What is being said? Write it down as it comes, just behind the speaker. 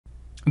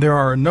There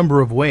are a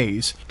number of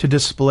ways to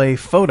display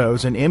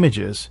photos and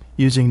images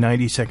using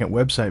 90-Second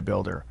Website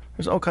Builder.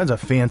 There's all kinds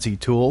of fancy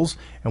tools,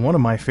 and one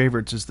of my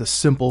favorites is the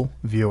Simple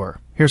Viewer.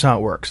 Here's how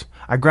it works.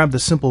 I grab the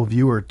Simple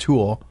Viewer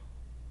tool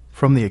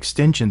from the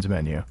Extensions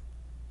menu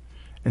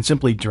and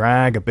simply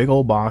drag a big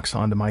old box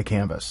onto my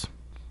canvas.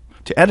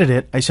 To edit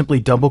it, I simply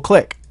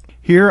double-click.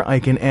 Here I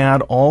can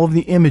add all of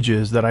the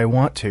images that I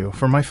want to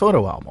for my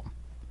photo album.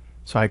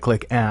 So I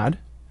click Add,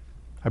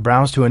 I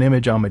browse to an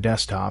image on my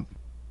desktop,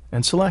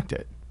 and select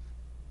it.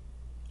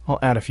 I'll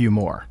add a few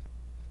more.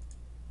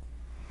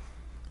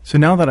 So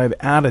now that I've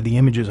added the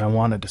images I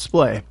want to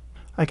display,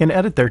 I can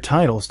edit their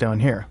titles down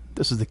here.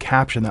 This is the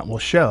caption that will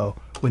show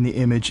when the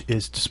image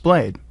is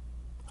displayed.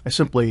 I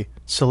simply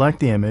select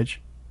the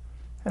image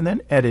and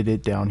then edit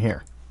it down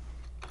here.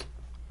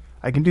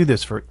 I can do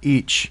this for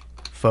each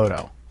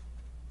photo.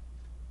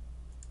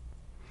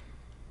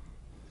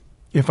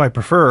 If I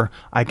prefer,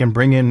 I can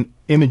bring in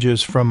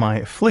images from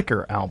my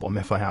Flickr album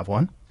if I have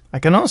one. I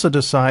can also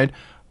decide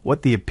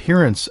what the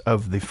appearance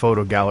of the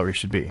photo gallery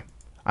should be.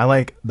 I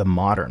like the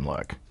modern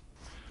look.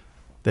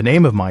 The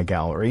name of my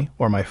gallery,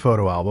 or my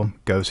photo album,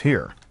 goes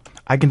here.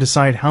 I can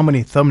decide how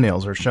many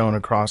thumbnails are shown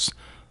across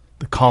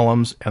the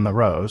columns and the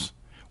rows,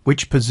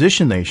 which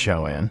position they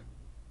show in,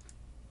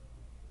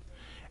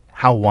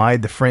 how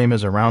wide the frame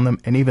is around them,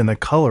 and even the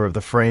color of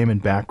the frame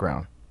and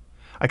background.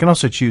 I can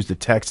also choose the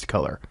text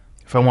color.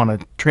 If I want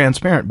a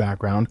transparent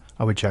background,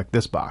 I would check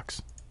this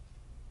box.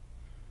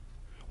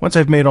 Once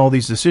I've made all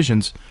these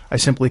decisions, I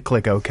simply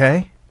click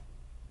OK.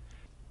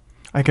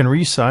 I can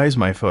resize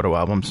my photo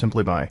album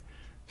simply by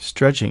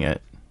stretching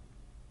it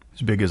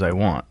as big as I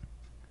want.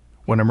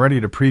 When I'm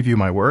ready to preview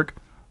my work,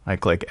 I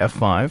click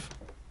F5,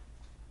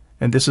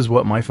 and this is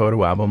what my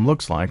photo album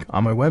looks like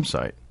on my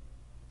website.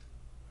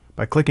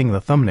 By clicking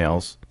the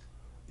thumbnails,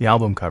 the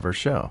album covers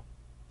show.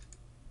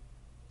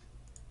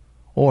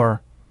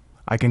 Or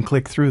I can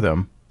click through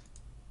them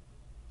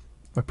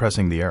by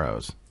pressing the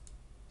arrows.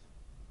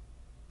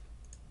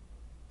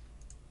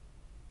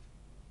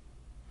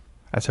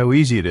 That's how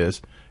easy it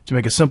is to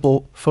make a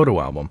simple photo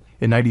album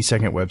in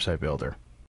 90-Second Website Builder.